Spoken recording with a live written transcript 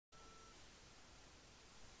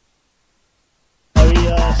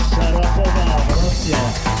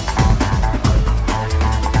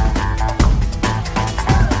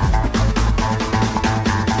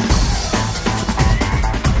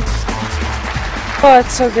Well,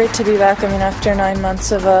 it's so great to be back. I mean, after 9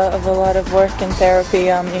 months of a lot of work and therapy,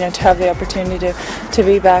 to have the opportunity to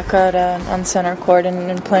be back out on center court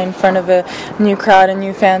and play in front of a new crowd and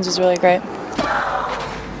new fans is really great.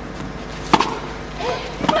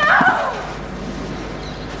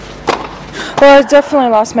 Well, I definitely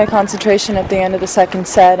lost my concentration at the end of the second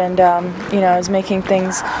set, and I was making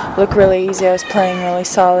things look really easy. I was playing really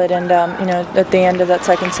solid, and at the end of that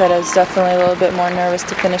second set, I was definitely a little bit more nervous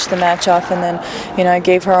to finish the match off, and then I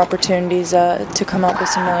gave her opportunities to come up with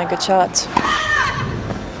some really good shots.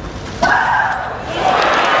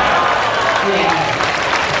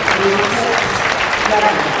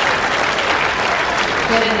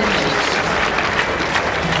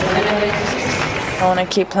 I want to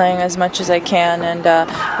keep playing as much as I can, and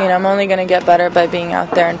I'm only going to get better by being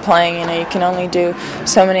out there and playing. You can only do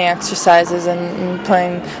so many exercises and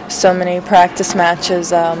playing so many practice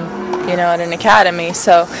matches, at an academy.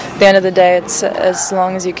 So at the end of the day, it's as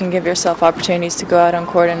long as you can give yourself opportunities to go out on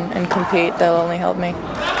court and compete, they'll only help me.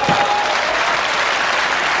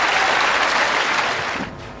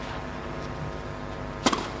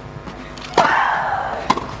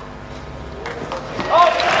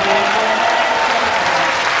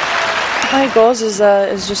 My goals is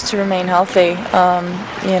just to remain healthy.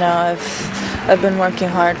 I've been working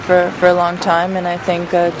hard for a long time, and I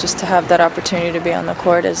think just to have that opportunity to be on the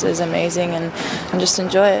court is amazing, and just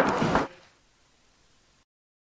enjoy it.